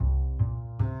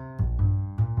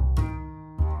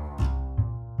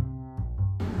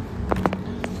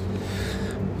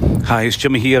Hi, it's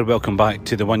Jimmy here. Welcome back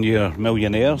to the 1 Year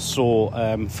Millionaire. So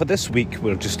for this week,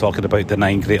 we're just talking about the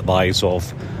 9 great lies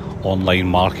of online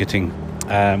marketing.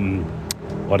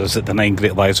 Or is it the 9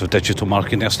 great lies of digital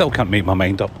marketing? I still can't make my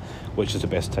mind up which is the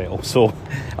best title. So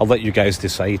I'll let you guys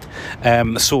decide.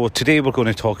 So today we're going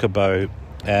to talk about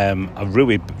a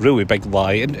really, really big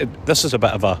lie. And this is a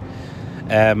bit of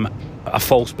a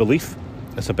false belief.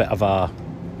 It's a bit of a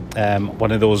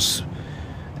one of those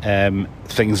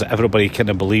things that everybody kind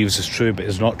of believes is true but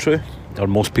is not true, or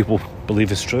most people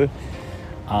believe is true.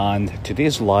 And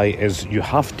today's lie is you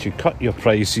have to cut your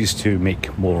prices to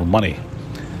make more money.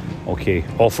 Okay,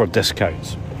 offer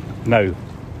discounts. Now,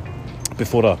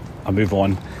 before I move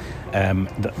on,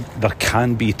 there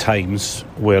can be times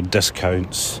where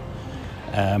discounts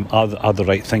are the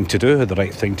right thing to do, the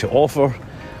right thing to offer,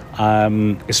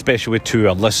 especially to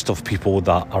a list of people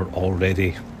that are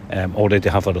already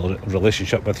have a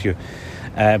relationship with you.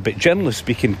 But generally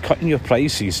speaking, cutting your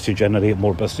prices to generate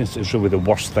more business is really the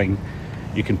worst thing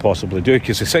you can possibly do,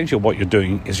 because essentially what you're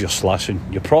doing is you're slashing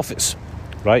your profits,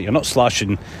 right? You're not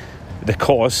slashing the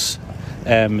costs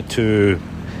to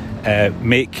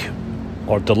make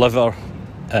or deliver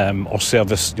or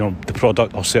service, the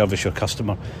product or service your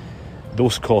customer.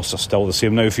 Those costs are still the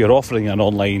same. Now, if you're offering an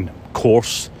online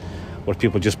course where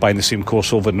people are just buying the same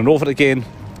course over and over again,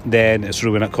 then it's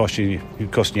really not costing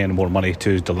you any more money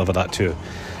to deliver that to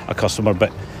a customer.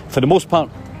 But for the most part,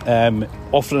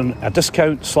 offering a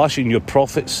discount, slashing your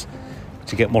profits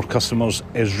to get more customers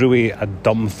is really a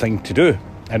dumb thing to do.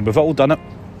 And we've all done it,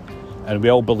 and we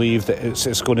all believe that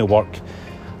it's going to work.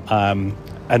 And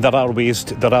there are ways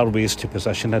to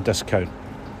position a discount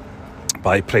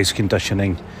by price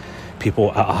conditioning people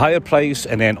at a higher price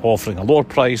and then offering a lower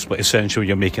price, but essentially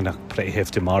you're making a pretty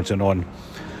hefty margin on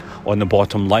the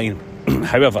bottom line.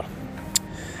 However,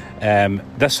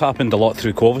 this happened a lot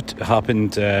through COVID.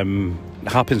 It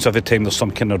happens every time there's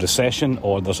some kind of recession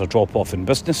or there's a drop-off in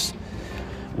business,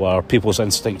 where people's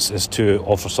instincts is to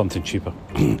offer something cheaper.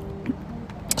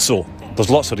 So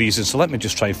there's lots of reasons, so let me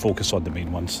just try and focus on the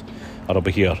main ones, and I'll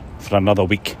be here for another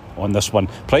week on this one.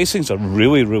 Pricing's a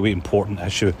really, really important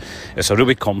issue. It's a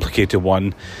really complicated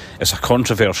one. It's a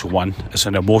controversial one. It's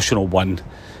an emotional one.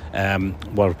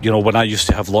 Where, when I used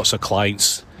to have lots of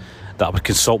clients that I would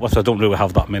consult with, I don't really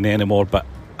have that many anymore, but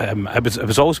it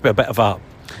was always be a bit of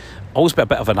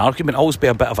an argument, always be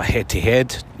a bit of a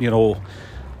head-to-head,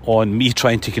 on me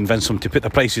trying to convince them to put the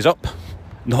prices up,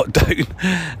 not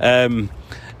down.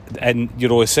 And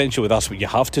essentially that's what you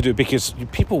have to do, because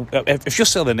people, if you're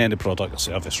selling any product or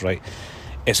service, right,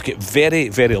 it's got very,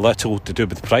 very little to do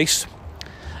with price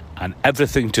and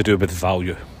everything to do with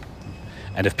value.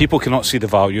 And if people cannot see the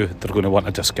value, they're going to want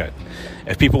a discount.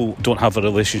 If people don't have a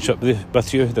relationship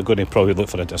with you, they're going to probably look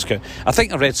for a discount. I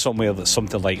think I read somewhere that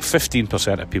something like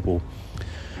 15% of people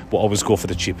will always go for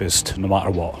the cheapest, no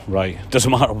matter what, right? Doesn't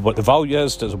matter what the value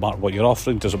is, doesn't matter what you're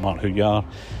offering, doesn't matter who you are.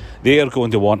 They are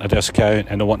going to want a discount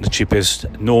and they want the cheapest,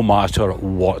 no matter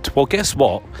what. Well, guess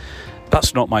what?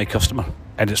 That's not my customer.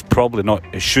 And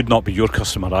it should not be your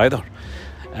customer either.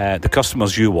 The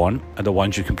customers you want are the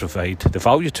ones you can provide the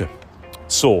value to.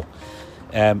 So,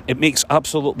 it makes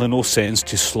absolutely no sense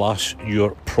to slash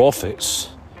your profits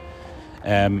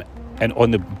and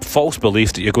on the false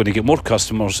belief that you're going to get more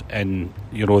customers and,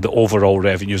 the overall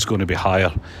revenue is going to be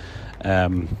higher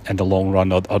in the long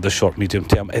run or the short, medium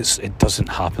term. It doesn't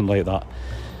happen like that.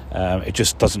 It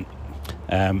just doesn't.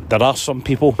 There are some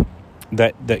people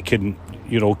that can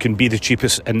be the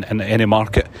cheapest in any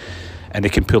market, and they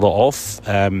can pull it off.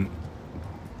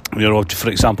 For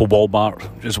example,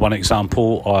 Walmart is one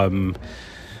example.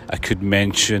 I could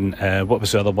mention what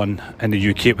was the other one in the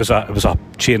UK? It was a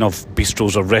chain of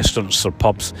bistros or restaurants or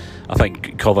pubs. I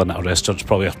think calling it a restaurant's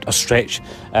probably a stretch.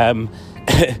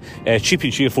 Cheap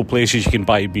and cheerful places you can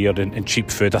buy beer and cheap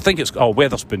food. I think it's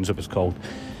Wetherspoons it was called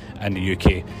in the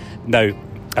UK. Now,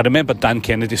 I remember Dan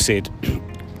Kennedy said,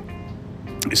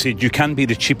 you can be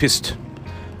the cheapest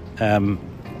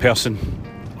person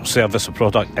or service or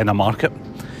product in a market,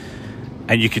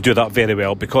 and you could do that very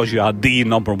well because you are the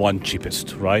number one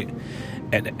cheapest, right?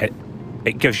 And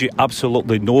it gives you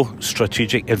absolutely no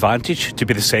strategic advantage to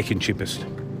be the second cheapest,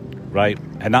 right?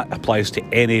 And that applies to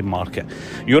any market.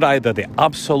 You're either the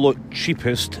absolute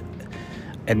cheapest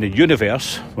in the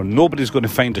universe, where nobody's going to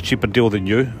find a cheaper deal than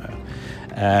you,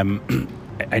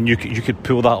 and you could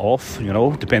pull that off,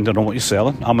 depending on what you're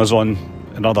selling. Amazon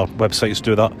and other websites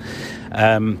do that.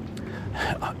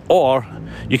 Or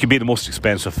you could be the most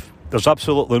expensive there's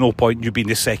absolutely no point in you being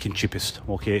the second cheapest,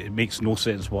 okay? It makes no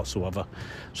sense whatsoever.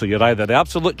 So you're either the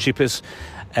absolute cheapest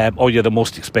or you're the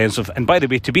most expensive. And by the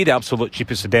way, to be the absolute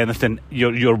cheapest at anything,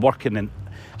 you're working in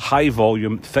high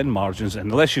volume, thin margins,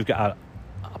 and unless you've got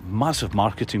a massive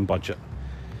marketing budget,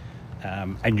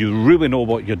 and you really know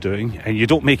what you're doing and you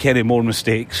don't make any more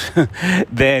mistakes,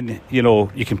 then, you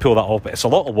know, you can pull that off. But it's a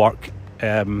lot of work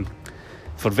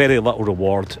for very little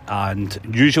reward, and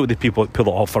usually the people that pull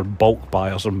it off are bulk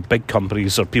buyers or big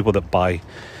companies or people that buy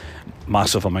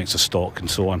massive amounts of stock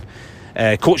and so on.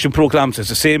 Coaching programs is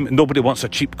the same. Nobody wants a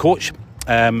cheap coach.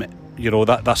 You know,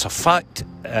 that's a fact.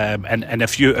 And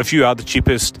if you are the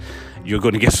cheapest, you're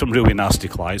going to get some really nasty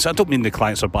clients. I don't mean the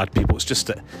clients are bad people. It's just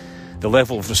that the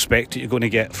level of respect that you're going to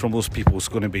get from those people is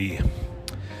going to be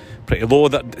pretty low.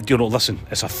 That, you know, listen,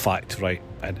 it's a fact, right?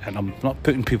 And I'm not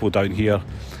putting people down here,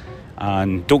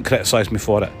 and don't criticise me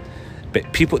for it.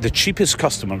 But people, the cheapest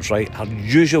customers, right, are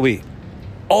usually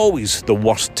always the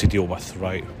worst to deal with,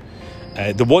 right?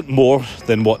 They want more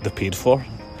than what they paid for.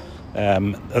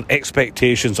 Their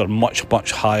expectations are much,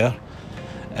 much higher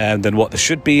than what they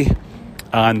should be,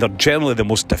 and they're generally the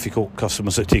most difficult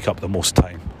customers that take up the most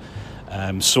time.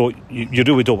 So you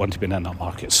really don't want to be in that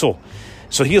market. So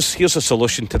here's a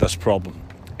solution to this problem.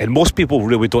 And most people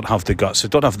really don't have the guts. They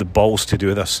don't have the balls to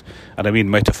do this. And I mean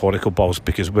metaphorical balls,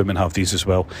 because women have these as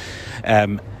well.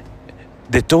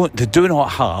 They do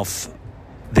not have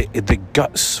the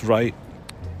guts, right,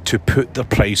 to put their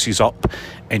prices up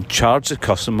and charge the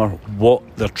customer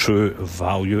what their true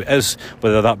value is,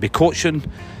 whether that be coaching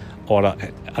or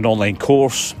an online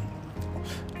course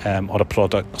or a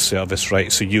product or service,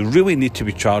 right? So you really need to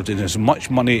be charging as much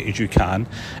money as you can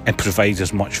and provide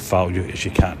as much value as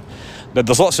you can. Now,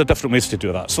 there's lots of different ways to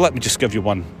do that. So let me just give you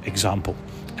one example.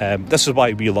 This is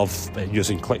why we love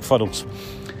using ClickFunnels,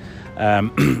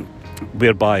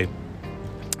 whereby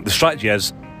the strategy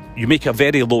is you make a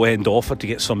very low-end offer to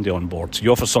get somebody on board. So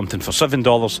you offer something for $7,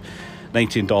 $19,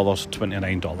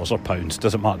 $29 or pounds,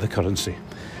 doesn't matter the currency.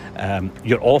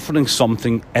 You're offering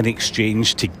something in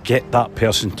exchange to get that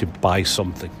person to buy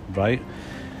something, right?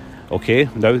 Okay,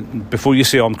 now, before you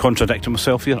say, I'm contradicting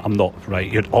myself here, I'm not,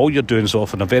 right? All you're doing is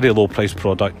offering a very low-priced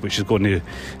product, which is going to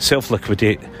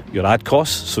self-liquidate your ad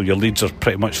costs, so your leads are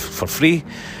pretty much for free.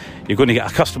 You're going to get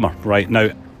a customer, right? Now,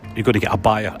 you're going to get a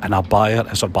buyer, and a buyer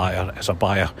is a buyer is a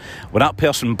buyer. When that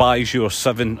person buys your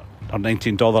 $7 or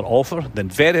 $19 offer, then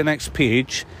very next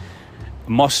page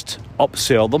must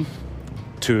upsell them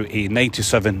to a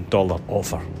 $97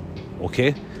 offer,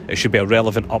 okay? It should be a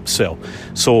relevant upsell.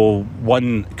 So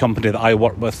one company that I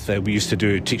work with, we used to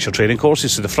do teacher training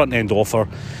courses. So the front end offer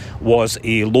was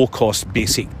a low-cost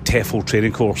basic TEFL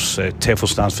training course. TEFL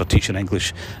stands for Teaching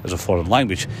English as a Foreign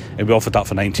Language. And we offered that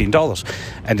for $19.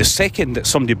 And the second that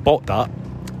somebody bought that,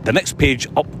 the next page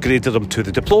upgraded them to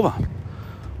the diploma,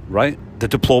 right? The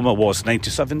diploma was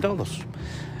 $97.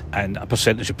 And a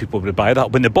percentage of people would buy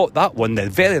that. When they bought that one, the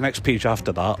very next page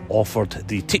after that offered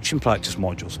the teaching practice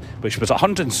modules, which was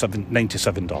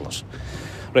 $197.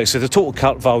 Right, so the total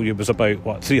cart value was about,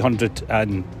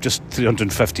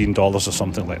 $315 or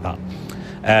something like that.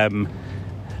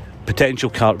 Potential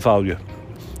cart value,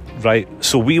 right?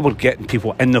 So we were getting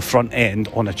people in the front end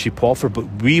on a cheap offer, but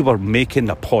we were making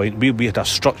a point. We had a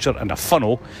structure and a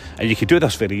funnel, and you could do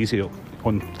this very easy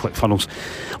on ClickFunnels,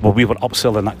 where we were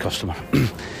upselling that customer.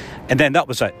 And then that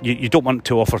was it. You don't want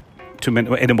to offer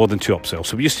any more than 2 upsells.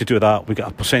 So we used to do that. We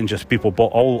got a percentage of people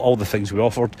bought all the things we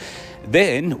offered.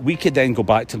 Then we could then go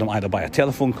back to them either by a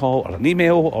telephone call or an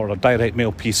email or a direct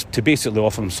mail piece to basically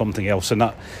offer them something else. And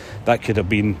that could have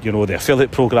been, you know, the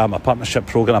affiliate program, a partnership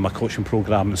program, a coaching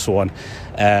program, and so on.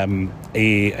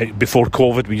 Before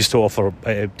COVID, we used to offer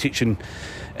teach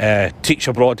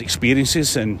abroad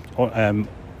experiences and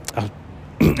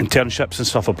internships and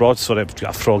stuff abroad. Sorry, I've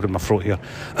got a frog in my throat here.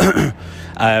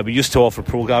 We used to offer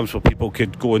programs where people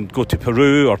could go to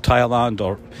Peru or Thailand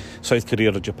or South Korea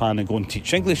or Japan and go and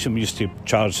teach English, and we used to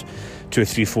charge $2,000,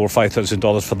 $3,000,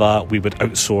 $4,000 for that. We would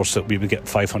outsource it. We would get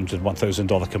 $500,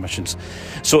 $1,000 commissions.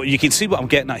 So you can see what I'm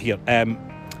getting at here.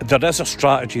 There is a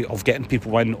strategy of getting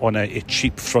people in on a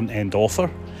cheap front end offer.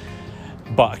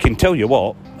 But I can tell you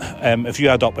what, if you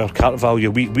add up our cart value,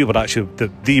 we were actually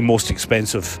the most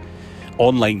expensive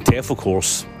online TEFL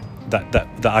course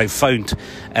that I've found.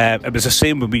 It was the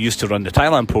same when we used to run the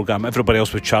Thailand program. Everybody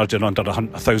else was charging under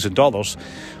 $1,000.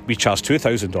 We charged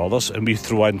 $2,000, and we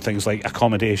throw in things like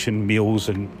accommodation, meals,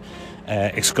 and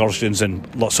excursions, and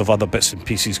lots of other bits and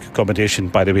pieces. Accommodation,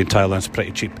 by the way, in Thailand is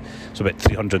pretty cheap. It's about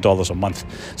 $300 a month.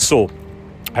 So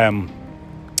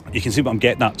you can see what I'm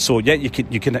getting at. So yeah, you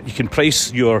can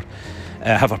price your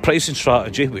have a pricing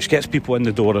strategy which gets people in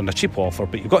the door on a cheap offer,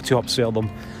 but you've got to upsell them,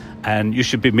 and you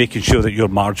should be making sure that your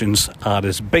margins are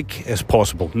as big as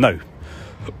possible. Now,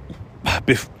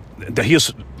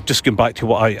 here's just going back to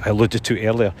what I alluded to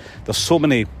earlier. There's so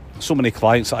many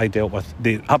clients that I dealt with,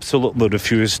 they absolutely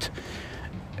refused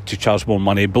to charge more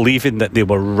money, believing that they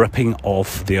were ripping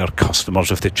off their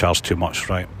customers if they charged too much,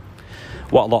 right?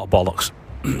 What a lot of bollocks.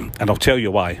 And I'll tell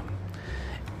you why.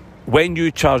 When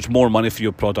you charge more money for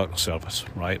your product or service,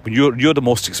 right, when you're the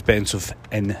most expensive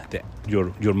in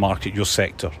your market, your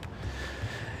sector,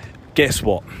 guess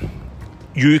what?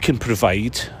 You can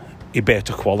provide a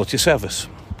better quality service.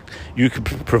 You can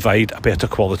provide a better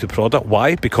quality product.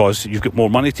 Why? Because you've got more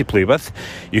money to play with.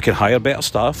 You can hire better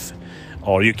staff,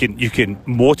 or you can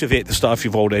motivate the staff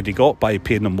you've already got by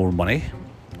paying them more money.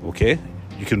 Okay,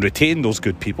 you can retain those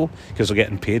good people because they're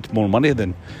getting paid more money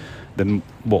than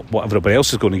what everybody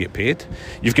else is going to get paid.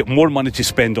 You've got more money to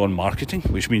spend on marketing,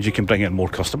 which means you can bring in more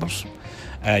customers.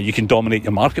 You can dominate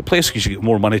your marketplace because you get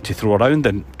more money to throw around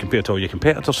than compared to all your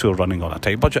competitors who are running on a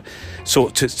tight budget. So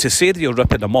to say that you're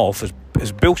ripping them off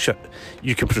is bullshit.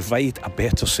 You can provide a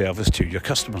better service to your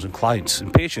customers and clients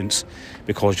and patients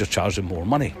because you're charging more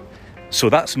money. So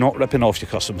that's not ripping off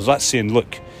your customers. That's saying,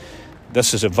 look,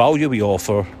 this is a value we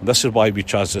offer. This is why we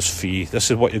charge this fee. This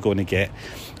is what you're going to get.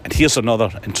 And here's another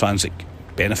intrinsic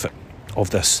benefit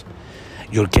of this.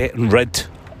 You're getting rid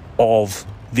of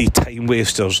the time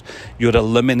wasters. You're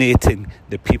eliminating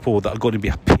the people that are going to be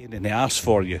a pain in the arse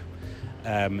for you.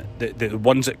 The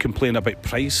ones that complain about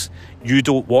price, you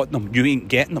don't want them. You ain't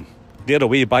getting them. They're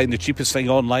away buying the cheapest thing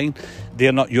online.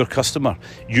 They're not your customer.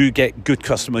 You get good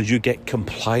customers. You get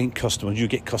compliant customers. You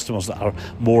get customers that are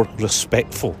more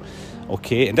respectful.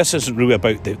 Okay, and this isn't really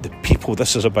about the people.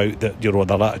 This is about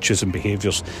their attitudes and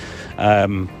behaviours.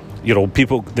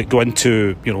 People that go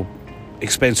into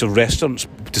expensive restaurants,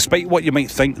 despite what you might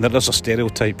think, there is a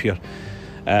stereotype here,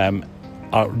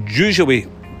 are usually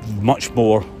much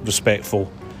more respectful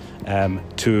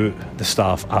to the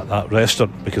staff at that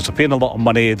restaurant because they're paying a lot of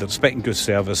money, they're expecting good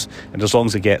service, and as long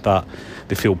as they get that,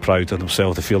 they feel proud of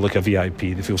themselves, they feel like a VIP,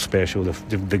 they feel special,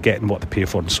 they're getting what they pay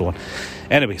for and so on.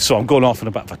 Anyway, so I'm going off on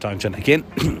a bit of a tangent again.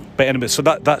 But anyway, so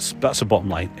that's the bottom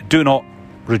line. Do not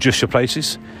reduce your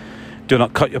prices. Do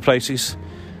not cut your prices.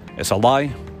 It's a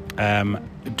lie.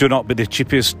 Do not be the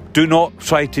cheapest. Do not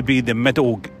try to be the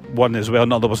middle one as well.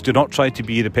 In other words, do not try to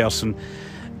be the person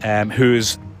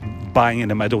who's buying in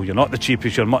the middle. You're not the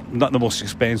cheapest, you're not the most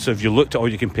expensive. You looked at all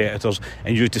your competitors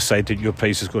and you decided your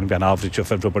price is going to be an average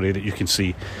of everybody that you can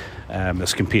see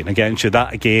that's competing against you.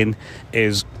 That again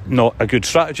is not a good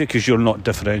strategy because you're not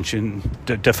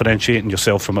differentiating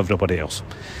yourself from everybody else.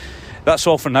 That's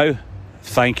all for now.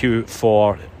 Thank you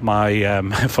for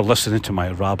for listening to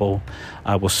my rabble.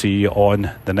 I will see you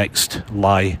on the next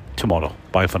lie tomorrow.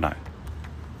 Bye for now.